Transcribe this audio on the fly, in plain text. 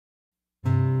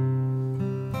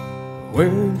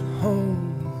went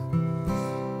home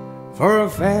for a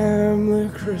family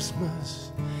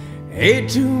Christmas, ate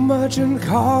too much and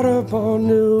caught up on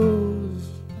news,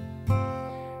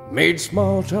 made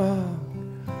small talk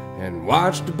and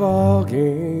watched a ball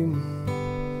game,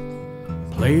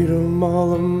 played 'em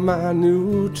all of my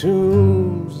new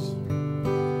tunes.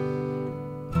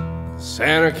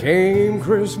 Santa came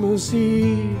Christmas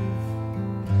Eve.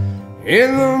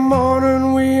 In the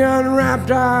morning we unwrapped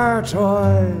our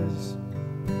toys.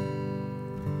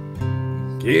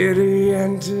 Giddy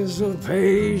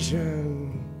anticipation,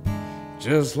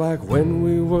 just like when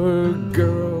we were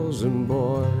girls and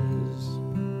boys.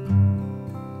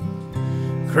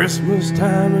 Christmas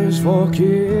time is for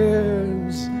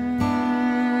kids,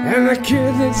 and the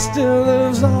kid that still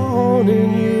lives on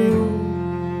in you.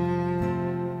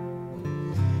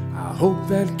 I hope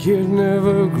that kid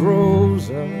never grows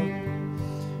up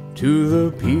to the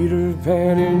Peter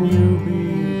Pan in you be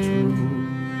true.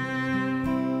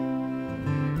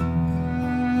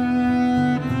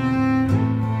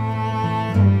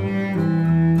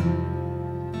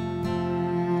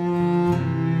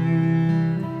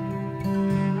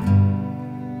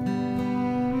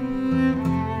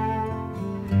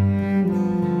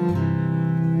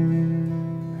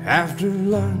 After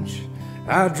lunch,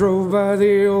 I drove by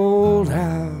the old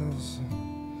house.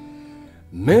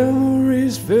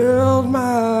 Memories filled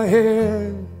my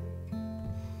head.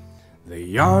 The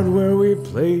yard where we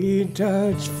played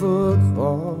touch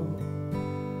football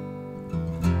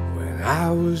when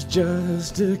I was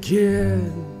just a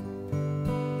kid.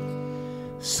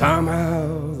 Somehow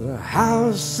the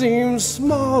house seemed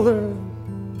smaller,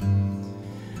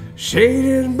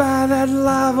 shaded by that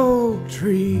live oak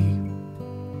tree.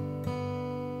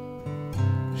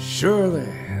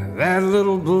 Surely that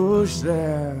little bush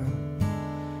there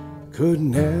could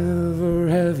never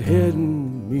have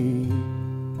hidden me.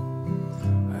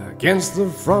 Against the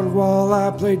front wall I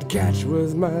played catch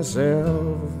with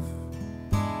myself,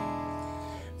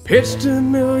 pitched a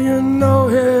million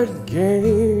no-hit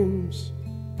games.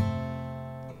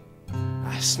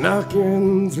 I snuck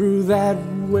in through that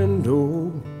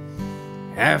window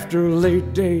after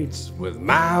late dates with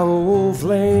my old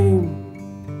flame.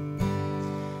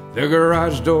 The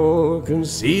garage door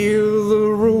concealed the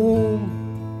room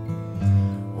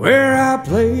where I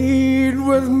played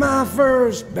with my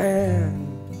first band.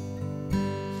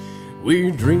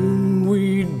 We dreamed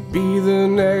we'd be the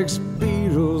next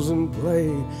Beatles and play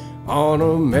on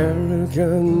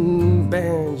American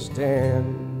Bandstand.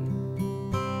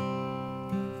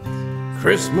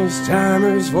 Christmas time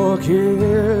is for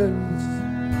kids,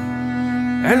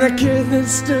 and the kid that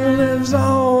still lives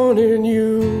on in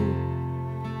you.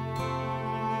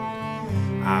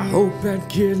 I hope that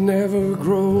kid never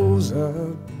grows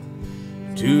up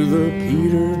to the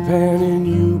Peter Pan in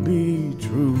you be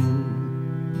true.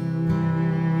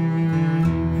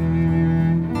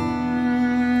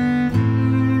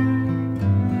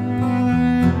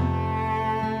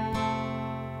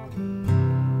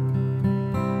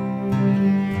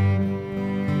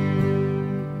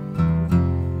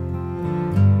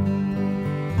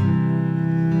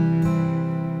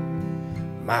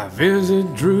 My visit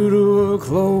drew to a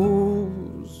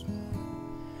close.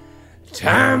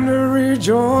 Time to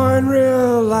rejoin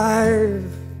real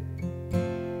life.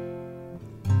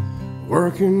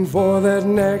 Working for that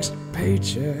next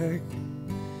paycheck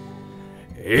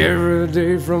every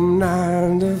day from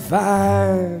 9 to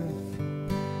 5.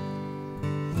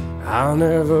 I'll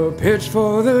never pitch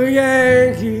for the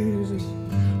Yankees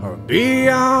or be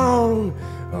on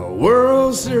a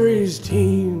World Series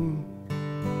team,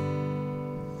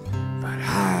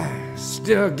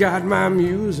 still got my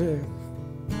music,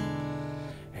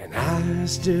 and I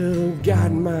still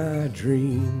got my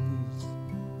dreams.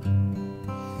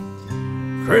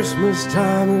 Christmas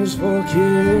time is for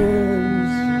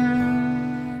kids,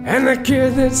 and the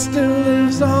kid that still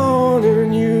lives on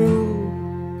in you.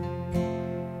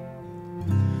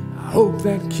 I hope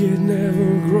that kid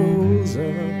never grows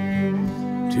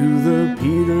up to the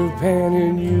Peter Pan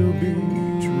in you be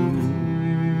true.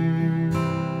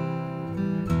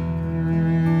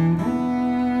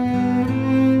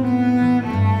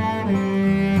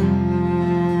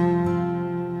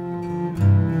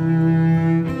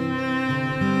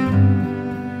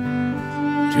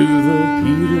 To the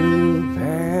Peter